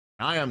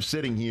I am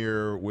sitting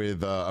here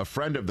with a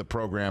friend of the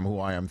program who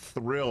I am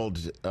thrilled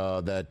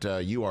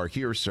that you are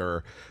here,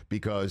 sir,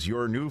 because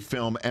your new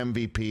film,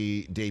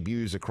 MVP,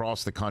 debuts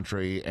across the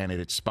country, and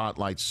it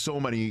spotlights so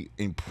many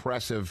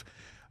impressive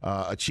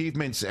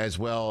achievements as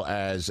well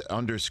as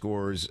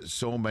underscores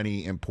so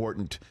many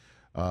important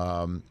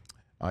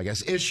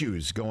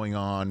issues going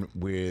on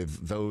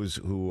with those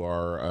who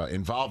are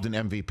involved in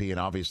MVP and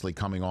obviously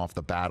coming off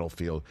the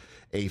battlefield.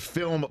 A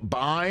film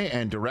by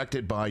and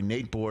directed by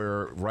Nate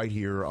Boyer right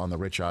here on the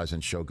Rich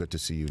Eisen Show. Good to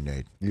see you,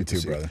 Nate. You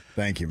too, brother.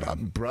 Thank you,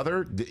 man.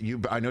 Brother,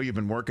 I know you've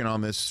been working on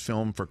this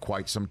film for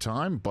quite some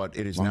time, but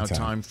it is now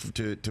time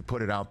to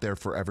put it out there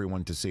for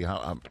everyone to see.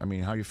 How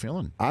are you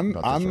feeling? I'm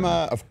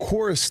of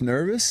course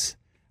nervous,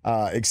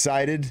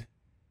 excited.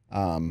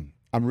 I'm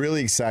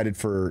really excited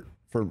for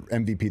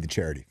MVP, the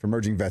charity, for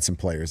Emerging Vets and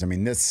Players. I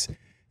mean, that's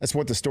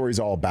what the story's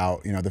all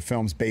about. You know, the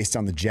film's based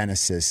on the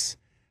genesis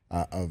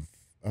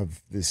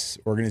of this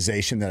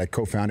organization that I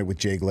co-founded with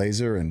Jay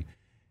Glazer. And,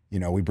 you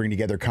know, we bring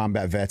together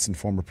combat vets and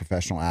former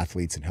professional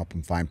athletes and help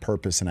them find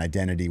purpose and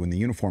identity when the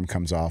uniform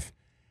comes off.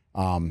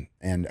 And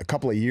a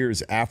couple of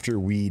years after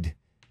we'd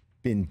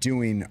been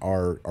doing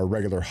our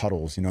regular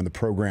huddles, you know, the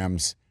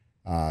programs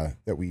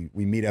that we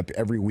meet up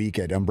every week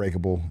at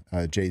Unbreakable,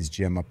 Jay's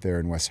gym up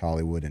there in West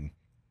Hollywood. And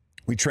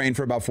we train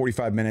for about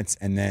 45 minutes,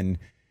 and then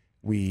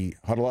we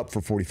huddle up for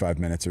 45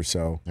 minutes or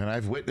so. And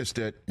I've witnessed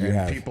it.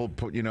 And people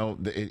put, you know,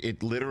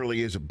 it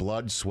literally is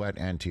blood, sweat,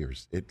 and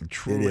tears. It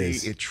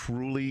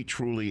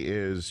truly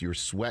is. You're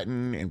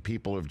sweating, and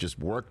people have just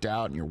worked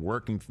out, and you're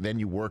working. Then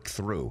you work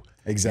through.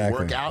 Exactly.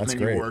 You work out, That's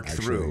and then great, you work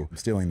through. I'm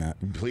stealing that.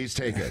 Please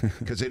take it,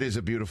 because it is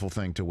a beautiful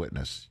thing to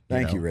witness.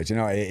 Thank you, Rich. You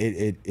know,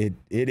 it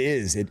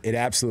is. It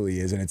absolutely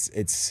is, and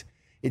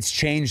it's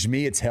changed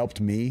me. It's helped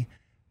me.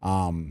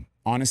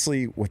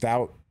 Honestly,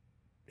 without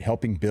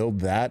helping build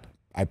that,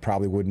 I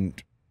probably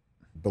wouldn't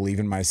believe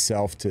in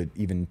myself to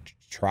even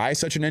try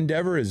such an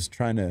endeavor as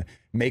trying to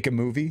make a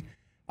movie.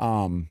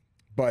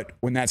 But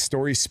when that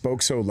story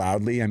spoke so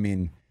loudly, I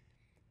mean,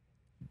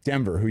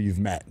 Denver, who you've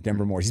met,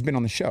 Denver Morris, he's been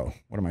on the show.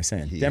 What am I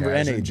saying? Denver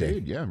and AJ.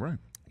 Indeed. Yeah, right.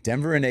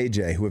 Denver and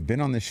AJ, who have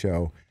been on the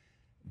show,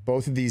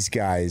 both of these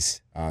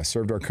guys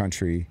served our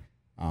country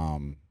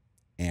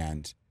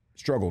and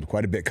struggled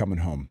quite a bit coming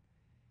home.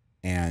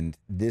 And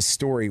this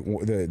story,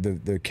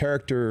 the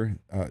character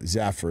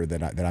Zephyr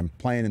that I'm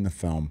playing in the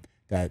film,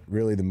 that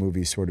really the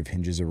movie sort of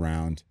hinges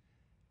around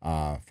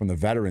from the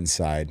veteran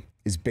side,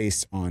 is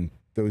based on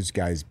those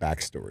guys'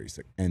 backstories.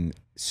 And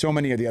so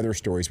many of the other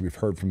stories we've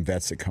heard from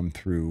vets that come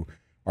through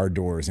our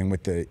doors, and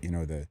with the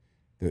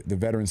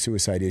veteran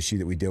suicide issue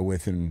that we deal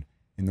with in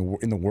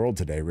the world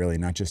today, really,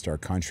 not just our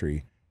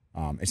country.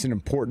 It's an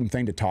important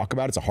thing to talk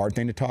about. It's a hard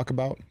thing to talk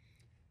about.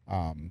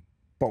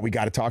 But we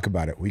got to talk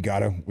about it. We got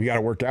to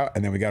work out,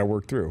 and then we got to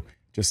work through,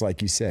 just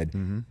like you said.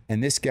 Mm-hmm.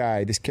 And this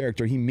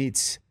character, he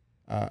meets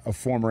a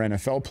former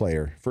NFL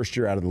player, first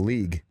year out of the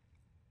league,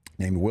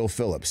 named Will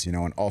Phillips, you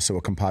know, and also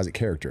a composite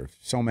character.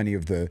 So many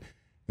of the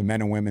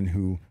men and women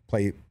who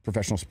play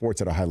professional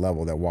sports at a high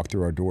level that walk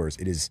through our doors,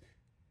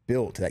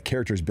 that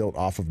character is built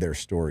off of their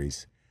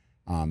stories.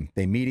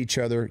 They meet each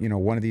other. You know,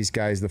 one of these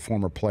guys, the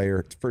former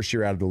player, first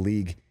year out of the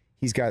league,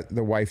 he's got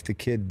the wife, the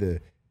kid, the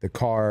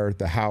car,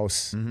 the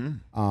house.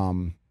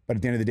 Mm-hmm. But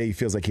at the end of the day, he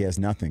feels like he has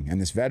nothing. And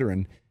this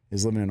veteran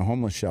is living in a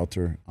homeless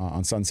shelter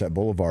on Sunset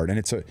Boulevard. And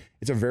it's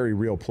a very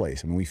real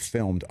place. I mean, we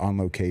filmed on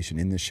location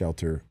in this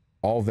shelter.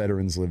 All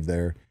veterans live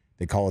there.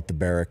 They call it the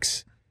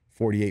barracks.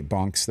 48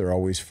 bunks. They're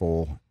always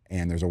full.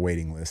 And there's a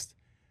waiting list.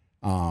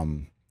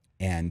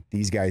 And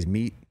these guys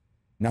meet,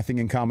 nothing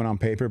in common on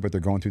paper, but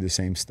they're going through the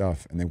same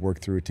stuff. And they work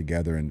through it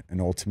together.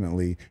 And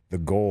ultimately, the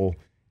goal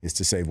is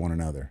to save one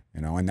another,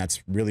 you know, and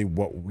that's really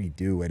what we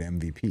do at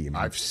MVP. I mean,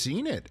 I've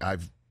seen it.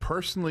 I've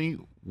personally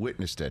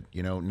witnessed it,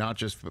 you know, not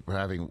just for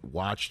having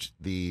watched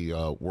the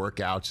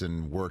workouts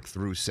and work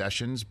through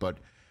sessions, but,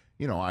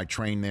 you know, I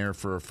trained there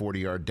for a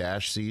 40-yard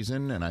dash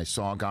season, and I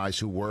saw guys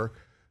who were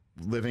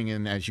living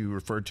in, as you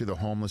referred to, the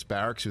homeless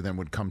barracks, who then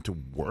would come to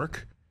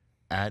work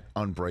at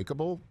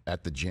Unbreakable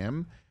at the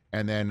gym.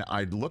 And then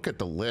I'd look at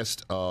the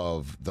list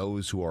of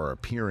those who are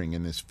appearing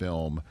in this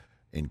film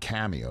in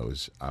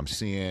cameos. I'm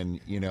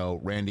seeing, you know,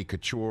 Randy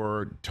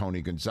Couture,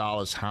 Tony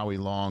Gonzalez, Howie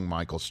Long,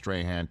 Michael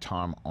Strahan,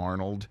 Tom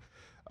Arnold.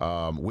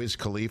 Wiz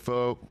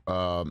Khalifa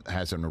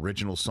has an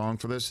original song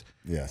for this.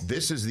 Yes.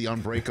 This is the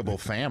Unbreakable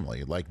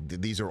family. Like,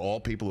 these are all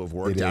people who have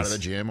worked out of the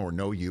gym or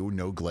know you,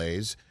 no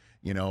Glaze,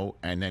 you know,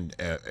 and then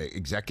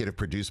executive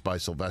produced by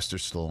Sylvester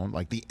Stallone.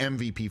 Like, the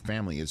MVP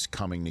family is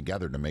coming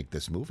together to make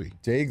this movie.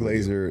 Jay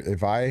Glazer,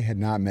 if I had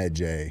not met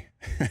Jay,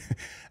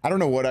 I don't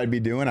know what I'd be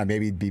doing. I'd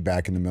maybe be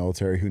back in the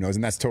military, who knows?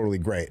 And that's totally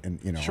great. And,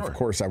 you know, sure, of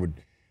course I would,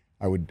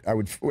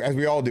 as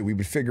we all do, we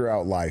would figure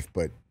out life.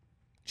 But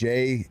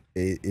Jay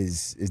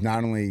is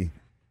not only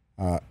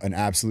an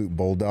absolute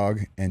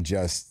bulldog and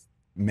just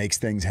makes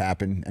things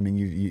happen. I mean,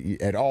 you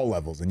at all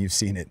levels, and you've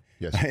seen it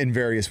in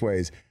various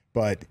ways.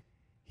 But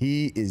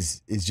he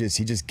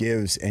just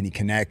gives, and he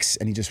connects,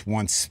 and he just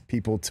wants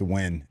people to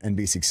win and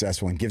be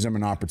successful, and gives them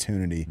an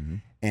opportunity. Mm-hmm.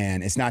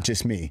 And it's not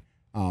just me.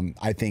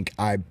 I think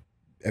I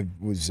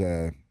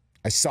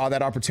I saw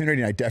that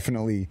opportunity and I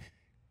definitely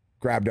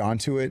grabbed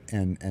onto it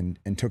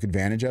and took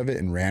advantage of it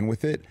and ran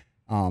with it.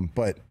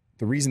 But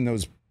the reason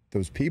those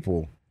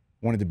people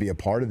wanted to be a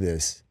part of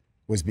this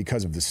was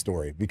because of the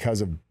story,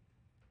 because of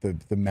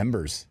the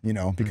members,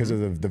 because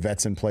of the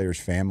vets and players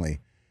family.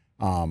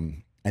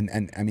 And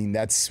I mean,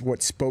 that's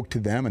what spoke to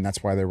them. And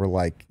that's why they were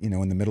like,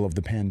 in the middle of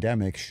the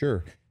pandemic,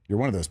 sure, you're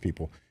one of those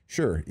people.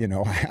 Sure.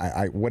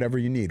 I whatever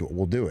you need,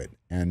 we'll do it.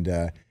 And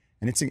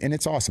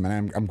it's awesome.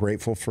 And I'm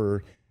grateful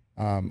for,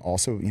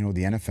 also,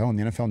 the NFL and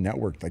the NFL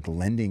Network, like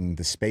lending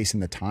the space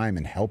and the time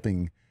and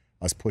helping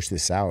us push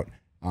this out.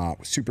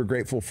 Super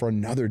grateful for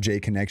another J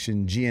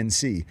connection,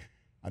 GNC.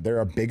 They're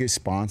our biggest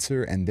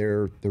sponsor, and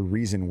they're the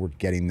reason we're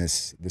getting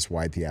this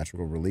wide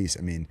theatrical release.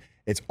 I mean,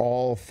 it's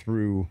all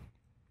through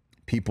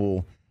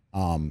people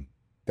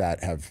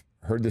that have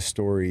heard the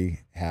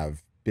story,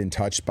 have been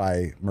touched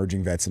by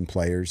merging vets and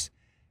players.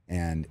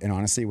 And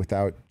honestly,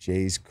 without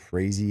Jay's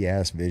crazy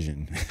ass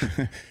vision,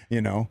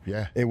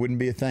 it wouldn't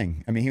be a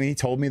thing. I mean, when he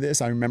told me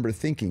this, I remember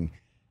thinking,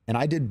 and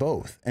I did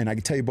both. And I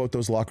can tell you both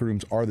those locker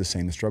rooms are the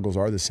same. The struggles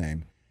are the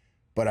same.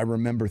 But I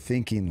remember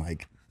thinking,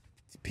 like,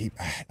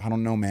 I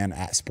don't know, man,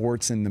 at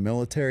sports and the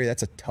military,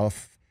 that's a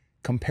tough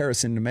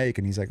comparison to make.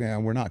 And he's like,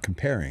 we're not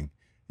comparing.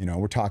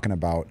 We're talking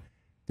about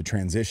the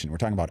transition. We're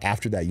talking about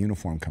after that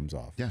uniform comes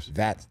off. Yes.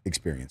 That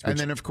experience, which and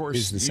then of course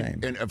is the same.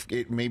 And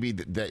it maybe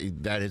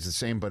that is the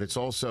same, but it's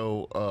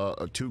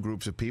also two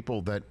groups of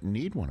people that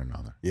need one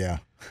another. Yeah.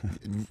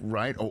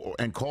 Right.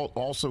 And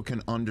also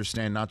can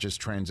understand not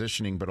just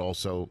transitioning, but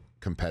also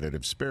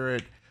competitive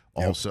spirit.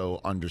 Yep. Also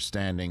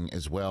understanding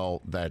as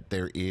well that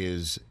there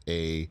is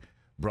a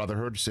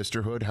brotherhood,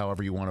 sisterhood,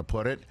 however you want to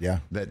put it. Yeah.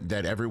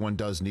 That everyone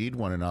does need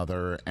one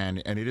another,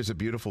 and it is a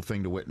beautiful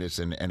thing to witness,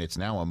 and it's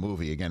now a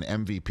movie. Again,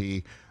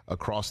 MVP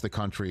across the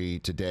country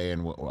today,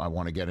 and I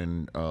want to get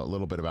in a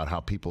little bit about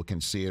how people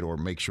can see it or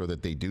make sure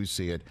that they do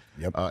see it.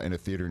 Yep. In a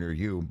theater near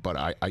you. But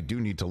I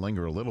do need to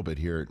linger a little bit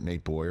here.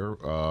 Nate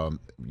Boyer,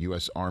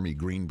 U.S. Army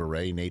Green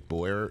Beret, Nate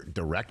Boyer,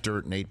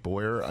 director Nate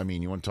Boyer. I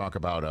mean, you want to talk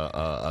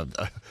about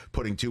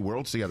putting two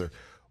worlds together.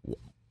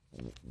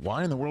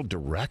 Why in the world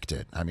direct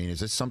it? I mean, is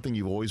this something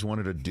you've always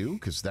wanted to do?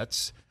 Because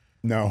that's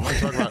no.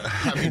 Talk about,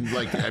 I mean,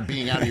 like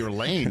being out of your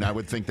lane. I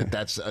would think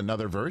that's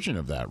another version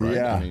of that, right?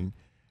 Yeah.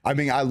 I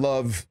mean, I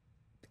love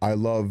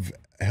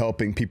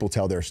helping people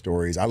tell their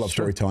stories. I love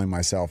storytelling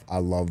myself.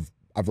 I've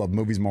loved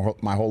movies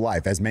my whole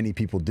life, as many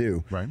people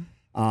do. Right.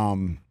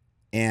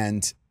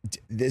 And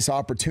this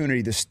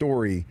opportunity, this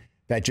story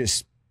that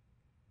just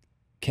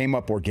came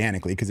up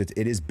organically because it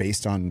is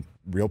based on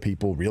real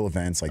people, real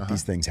events. Like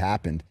these things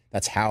happened.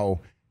 That's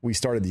how we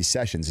started these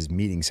sessions, is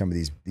meeting some of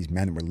these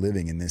men that were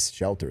living in this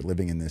shelter,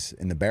 living in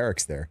the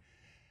barracks there.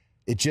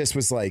 It just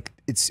was like,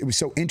 it was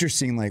so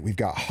interesting. Like, we've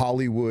got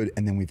Hollywood,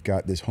 and then we've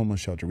got this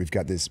homeless shelter. We've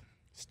got this,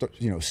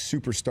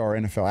 superstar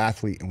NFL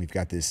athlete, and we've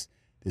got this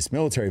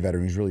military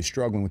veteran who's really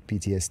struggling with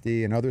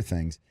PTSD and other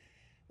things.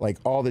 Like,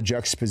 all the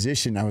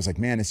juxtaposition, I was like,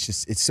 man,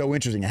 it's so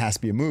interesting. It has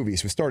to be a movie.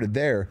 So we started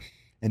there.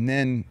 And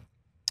then,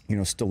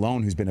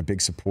 Stallone, who's been a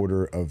big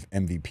supporter of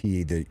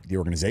MVP, the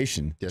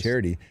organization, yes.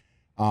 charity,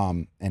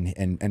 and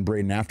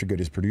Braden Aftergood,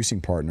 his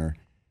producing partner,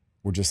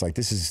 were just like,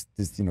 this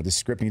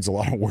script needs a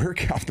lot of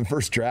work off the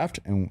first draft.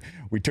 And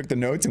we took the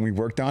notes and we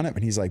worked on it.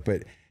 And he's like, but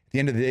at the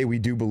end of the day, we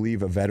do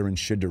believe a veteran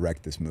should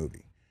direct this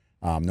movie,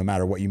 no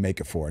matter what you make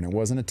it for. And it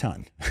wasn't a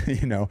ton,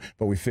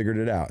 but we figured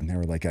it out. And they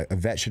were like, a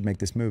vet should make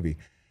this movie.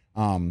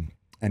 And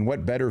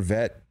what better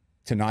vet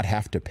to not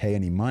have to pay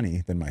any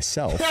money than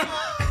myself?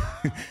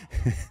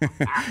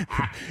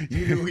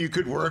 You knew you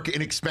could work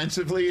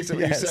inexpensively. Is that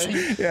what you're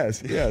saying?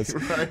 Yes.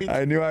 Right?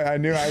 I knew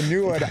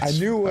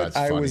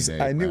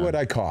what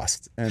I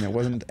cost, and it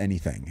wasn't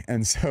anything.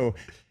 And so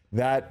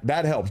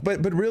that helped.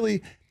 But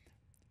really,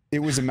 it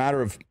was a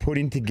matter of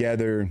putting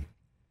together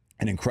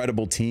an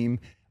incredible team.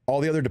 All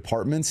the other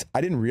departments,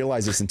 I didn't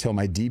realize this until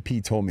my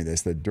DP told me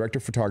this. The director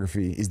of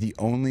photography is the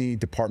only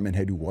department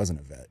head who wasn't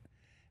a vet.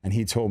 And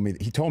he told me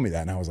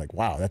that, and I was like,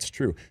 wow, that's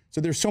true.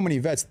 So there's so many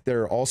vets that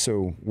are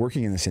also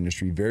working in this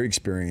industry, very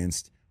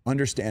experienced,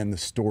 understand the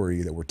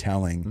story that we're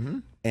telling. Mm-hmm.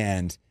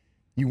 And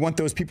you want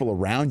those people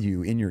around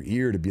you in your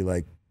ear to be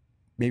like,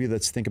 maybe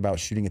let's think about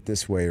shooting it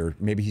this way, or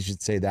maybe he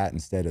should say that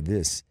instead of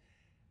this.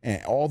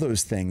 And all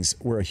those things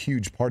were a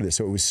huge part of this.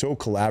 So it was so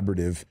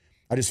collaborative.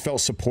 I just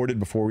felt supported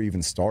before we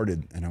even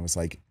started. And I was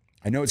like,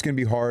 I know it's going to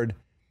be hard,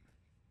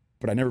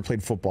 but I never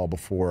played football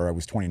before I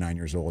was 29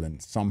 years old. And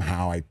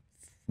somehow I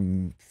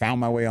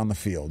found my way on the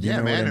field. You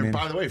know man. And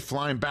by the way,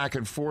 flying back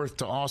and forth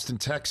to Austin,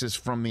 Texas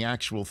from the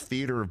actual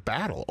theater of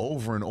battle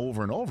over and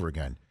over and over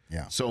again.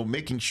 Yeah. So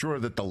making sure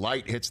that the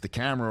light hits the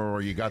camera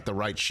or you got the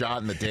right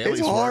shot in the dailies.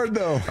 It's hard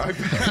though. I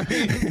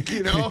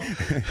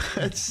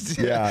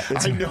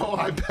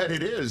bet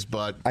it is,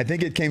 but I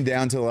think it came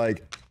down to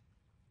like,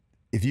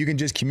 if you can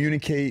just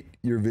communicate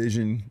your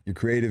vision, your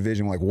creative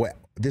vision, like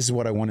this is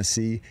what I want to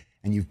see,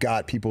 and you've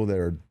got people that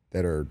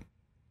are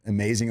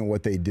amazing at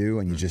what they do,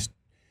 and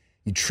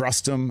you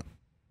trust them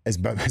as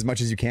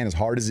much as you can, as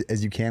hard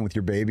as you can with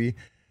your baby.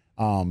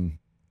 And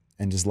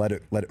and just let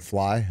it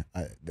fly.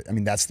 I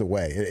mean, that's the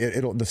way.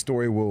 The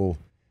story will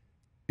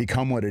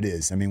become what it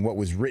is. I mean, what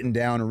was written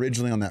down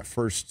originally on that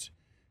first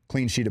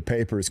clean sheet of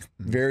paper is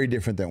very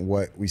different than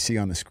what we see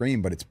on the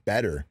screen, but it's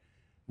better,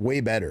 way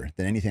better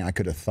than anything I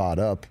could have thought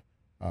up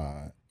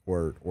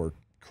or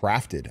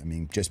crafted. I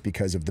mean, just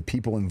because of the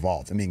people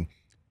involved. I mean,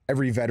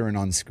 every veteran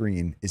on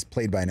screen is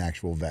played by an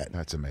actual vet.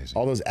 That's amazing.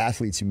 All those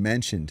athletes you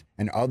mentioned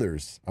and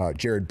others,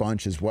 Jared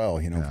Bunch as well,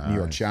 New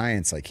York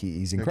Giants, like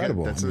he's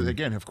incredible.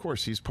 Again, of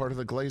course, he's part of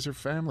the Glazer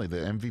family, the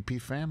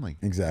MVP family.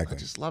 Exactly. I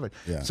just love it.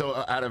 Yeah.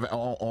 So out of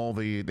all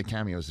the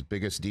cameos, the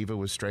biggest diva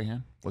was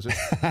Strahan, was it?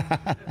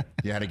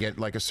 You had to get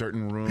like a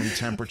certain room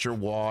temperature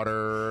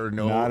water,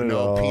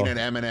 no peanut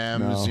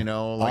M&Ms,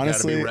 no.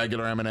 Honestly, had to be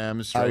regular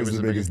M&Ms. I was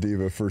the biggest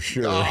diva for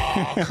sure.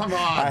 Oh, come on.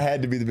 I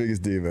had to be the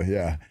biggest diva,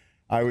 yeah.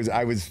 I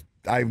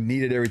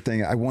needed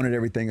everything. I wanted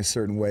everything a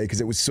certain way because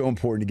it was so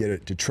important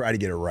to try to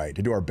get it right,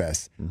 to do our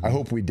best. Mm-hmm. I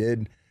hope we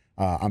did.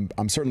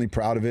 I'm certainly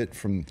proud of it.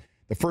 From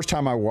the first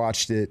time I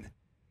watched it,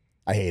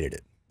 I hated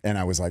it. And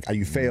I was like,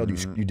 you failed.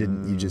 You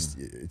didn't,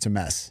 it's a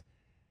mess.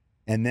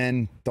 And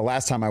then the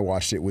last time I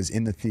watched it was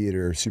in the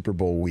theater, Super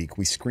Bowl week.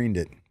 We screened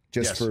it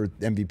just for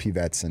MVP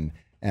vets and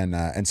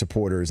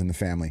supporters and the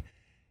family.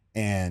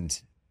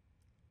 And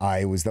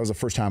that was the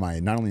first time I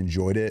not only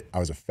enjoyed it, I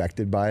was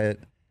affected by it.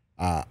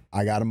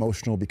 I got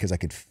emotional because I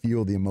could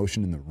feel the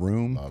emotion in the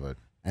room. Love it.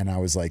 And I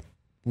was like,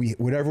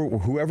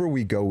 whoever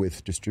we go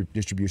with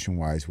distribution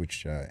wise,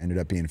 which ended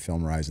up being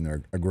Film Rise, and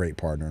they're a great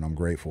partner, and I'm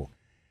grateful.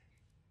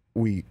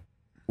 We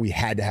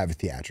had to have a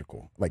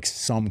theatrical, like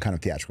some kind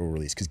of theatrical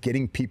release, because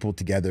getting people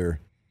together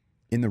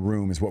in the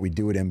room is what we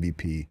do at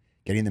MVP.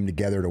 Getting them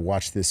together to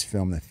watch this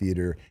film in the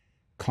theater,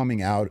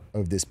 coming out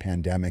of this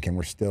pandemic, and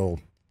we're still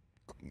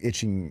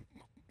itching,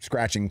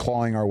 scratching,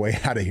 clawing our way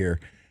out of here.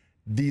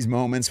 These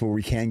moments where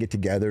we can get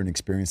together and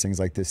experience things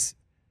like this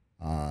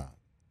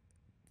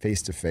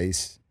face to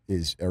face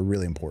are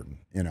really important.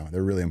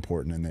 They're really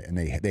important, and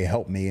they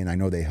help me, and I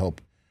know they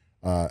help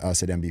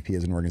us at MVP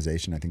as an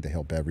organization. I think they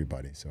help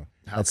everybody. So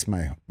that's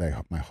my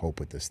hope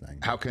with this thing.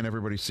 How can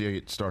everybody see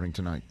it starting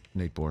tonight,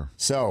 Nate Boyer?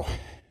 So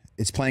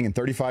it's playing in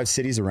 35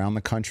 cities around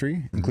the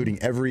country, including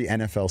every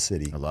NFL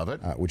city. I love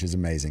it. Which is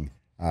amazing.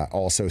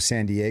 Also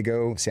San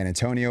Diego, San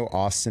Antonio,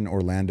 Austin,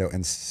 Orlando,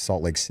 and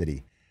Salt Lake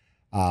City.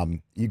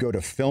 You go to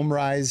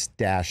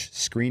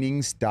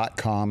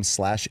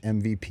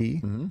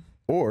filmrise-screenings.com/MVP,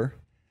 or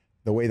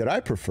the way that I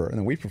prefer and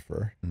that we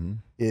prefer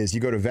is you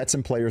go to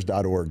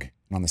vetsandplayers.org.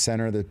 And on the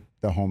center of the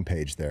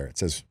homepage there, it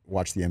says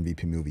watch the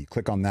MVP movie.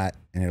 Click on that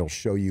and it'll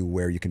show you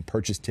where you can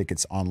purchase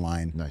tickets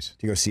online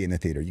to go see it in the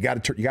theater. You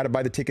got to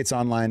buy the tickets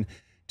online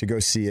to go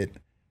see it.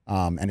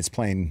 And it's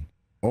playing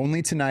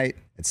only tonight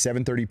at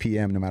 7:30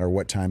 p.m. no matter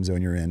what time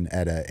zone you're in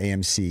at a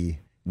AMC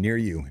near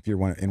you if you're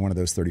in one of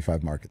those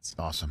 35 markets.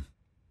 Awesome.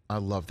 I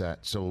love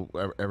that. So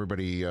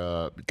everybody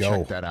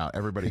check that out.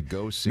 Everybody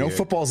go see it. No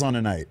football's on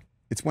tonight.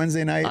 It's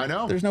Wednesday night. I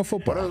know. There's no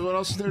football. What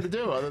else is there to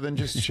do other than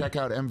just check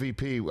out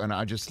MVP? And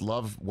I just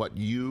love what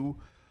you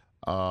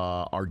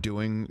are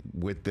doing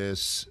with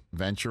this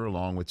venture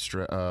along with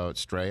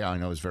Stray. I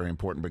know is very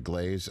important, but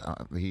Glaze,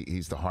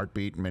 he's the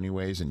heartbeat in many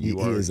ways, and you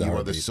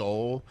are the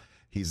soul.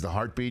 He's the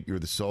heartbeat, you're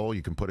the soul.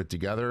 You can put it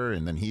together,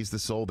 and then he's the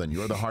soul, then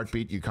you're the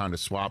heartbeat. You kind of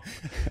swap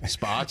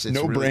spots. It's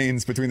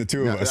brains between the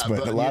two of us,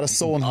 but a lot of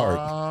soul and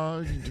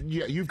heart.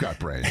 Yeah, you've got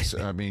brains.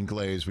 I mean,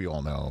 Glaze, we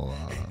all know.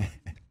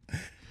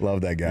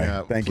 Love that guy.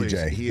 Yeah, Thank you,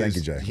 Jay. Thank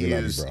you, Jay. We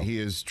love you, bro. He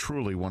is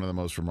truly one of the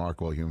most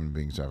remarkable human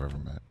beings I've ever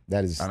met.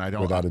 That is,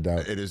 without a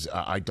doubt. It is.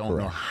 I don't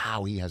know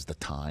how he has the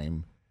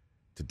time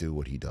to do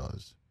what he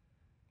does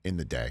in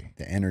the day.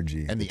 The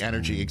energy. And the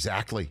energy,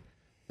 exactly.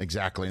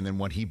 Exactly. And then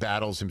when he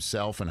battles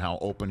himself and how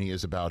open he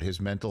is about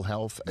his mental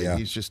health,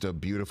 he's just a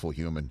beautiful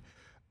human.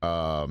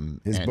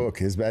 His book,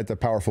 that's a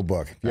powerful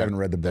book. If you haven't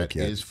read the book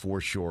yet. That is for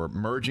sure.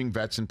 Merging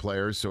Vets and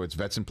Players. So it's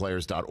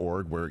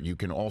vetsandplayers.org, where you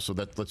can also,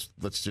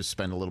 let's just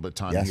spend a little bit of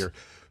time here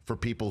for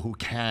people who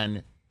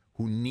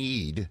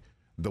need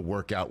the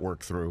workout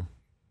work through,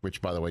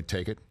 which, by the way,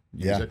 take it,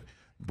 use it.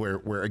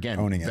 Where again,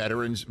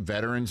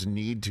 veterans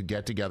need to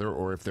get together,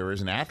 or if there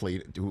is an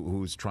athlete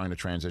who's trying to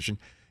transition,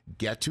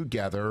 get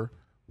together,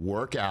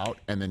 work out,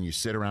 and then you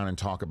sit around and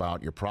talk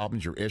about your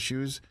problems, your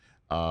issues,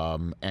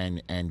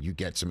 and you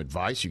get some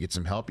advice, you get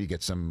some help, you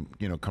get some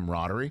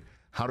camaraderie.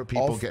 How do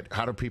people get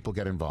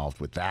involved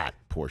with that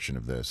portion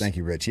of this? Thank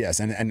you, Rich. Yes,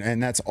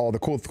 and that's all. The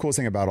coolest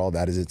thing about all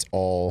that is it's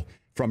all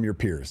from your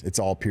peers. It's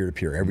all peer to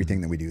peer.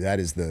 Everything that we do, that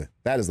is the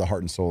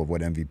heart and soul of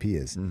what MVP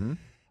is.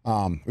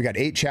 We got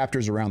 8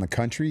 chapters around the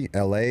country: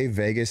 LA,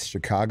 Vegas,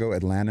 Chicago,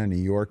 Atlanta, New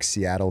York,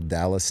 Seattle,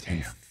 Dallas,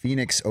 and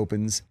Phoenix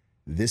opens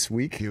this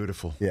week.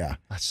 Beautiful. Yeah.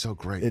 That's so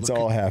great. It's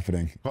all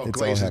happening. Well,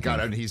 Glaze has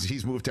got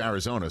he's moved to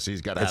Arizona, so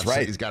he's got to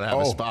have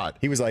a spot.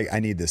 He was like,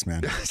 I need this,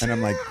 man. And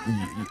I'm like,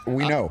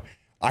 we know.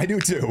 I do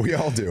too. We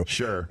all do.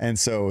 Sure. And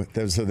so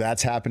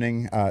that's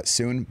happening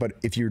soon. But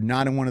if you're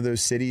not in one of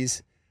those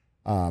cities,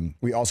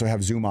 we also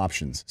have Zoom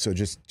options. So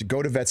just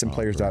go to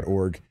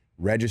vetsandplayers.org,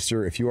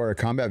 register. If you are a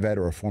combat vet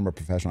or a former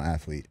professional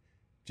athlete,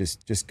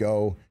 Just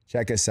go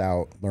check us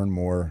out, learn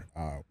more.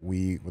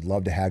 We would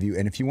love to have you.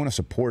 And if you want to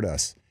support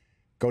us,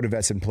 go to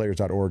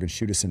vetsandplayers.org and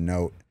shoot us a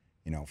note.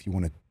 You know, if you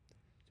want to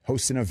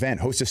host an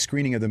event, host a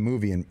screening of the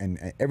movie,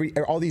 and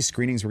all these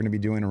screenings we're going to be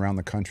doing around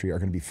the country are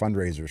going to be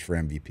fundraisers for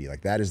MVP.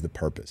 Like, that is the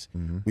purpose.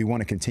 We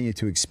want to continue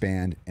to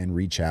expand and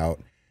reach out.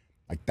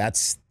 Like,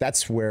 that's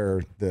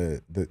where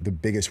the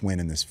biggest win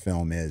in this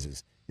film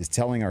is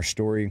telling our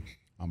story,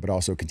 but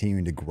also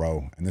continuing to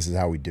grow. And this is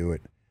how we do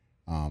it.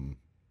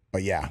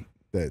 But yeah,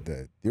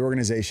 the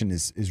organization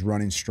is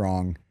running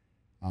strong.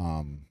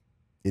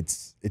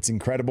 It's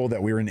incredible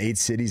that we're in 8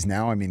 cities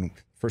now. I mean,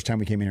 first time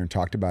we came in here and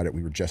talked about it,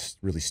 we were just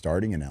really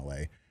starting in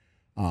LA.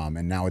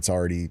 And now it's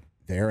already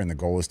there. And the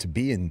goal is to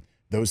be in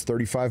those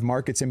 35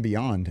 markets and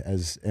beyond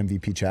as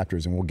MVP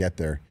chapters. And we'll get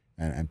there.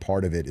 And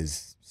part of it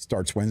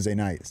starts Wednesday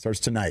night, starts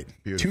tonight.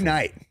 Beautiful.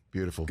 Tonight.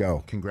 Beautiful.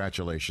 Go.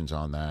 Congratulations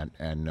on that.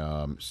 And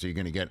so you're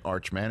going to get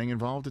Arch Manning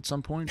involved at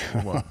some point?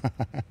 Or what?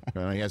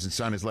 He hasn't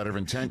signed his letter of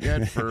intent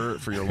yet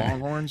for your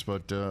Longhorns,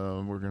 but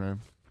we're going to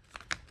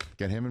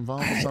get him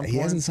involved at some point. He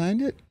hasn't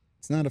signed it?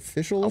 It's not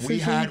official. We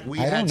had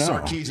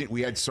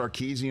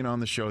Sarkisian on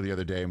the show the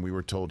other day, and we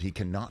were told he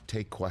cannot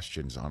take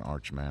questions on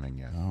Arch Manning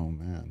yet. Oh,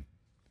 man.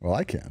 Well,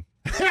 I can.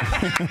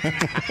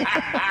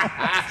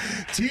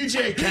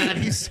 TJ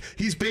can.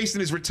 He's basing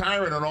his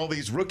retirement on all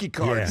these rookie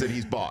cards that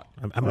he's bought.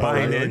 I'm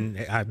buying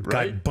in. I've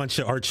got a bunch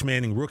of Arch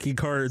Manning rookie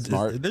cards.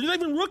 Smart. They're not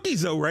even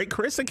rookies, though, right,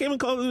 Chris? I can't even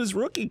call them his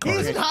rookie cards.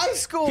 He's in high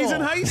school. He's in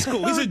high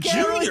school. He's a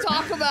junior. Really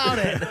talk about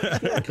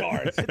it.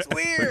 Cards. It's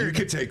weird. But you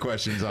can take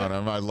questions on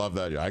him. I love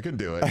that. I can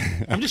do it.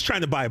 I'm just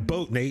trying to buy a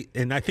boat, Nate,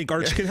 and I think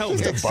Arch can help me.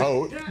 Just a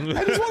boat.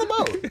 I just want a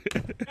boat.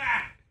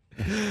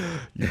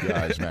 You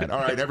guys, man.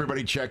 All right,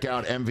 everybody check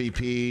out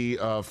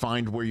MVP.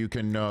 Find where you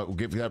can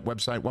give that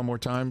website one more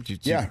time.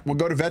 Yeah, we'll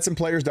go to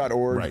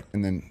vetsandplayers.org. Right.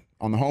 And then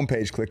on the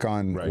homepage, click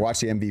on Watch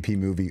the MVP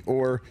Movie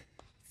or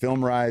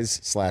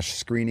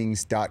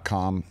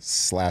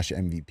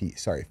filmrise/screenings.com/MVP.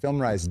 Sorry,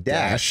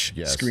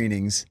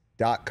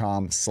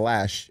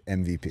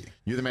 filmrise-screenings.com/MVP.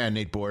 You're the man,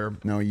 Nate Boyer.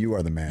 No, you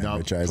are the man, No,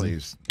 Rich Eisen.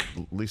 please.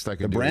 Least I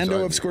can The do.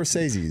 Brando of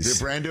Scorsese's.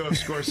 The Brando of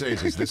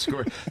Scorsese's. The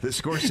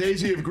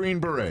Scorsese of Green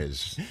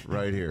Berets,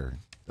 right here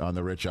on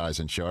the Rich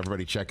Eisen Show.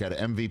 Everybody check out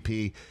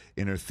MVP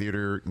in a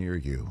theater near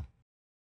you.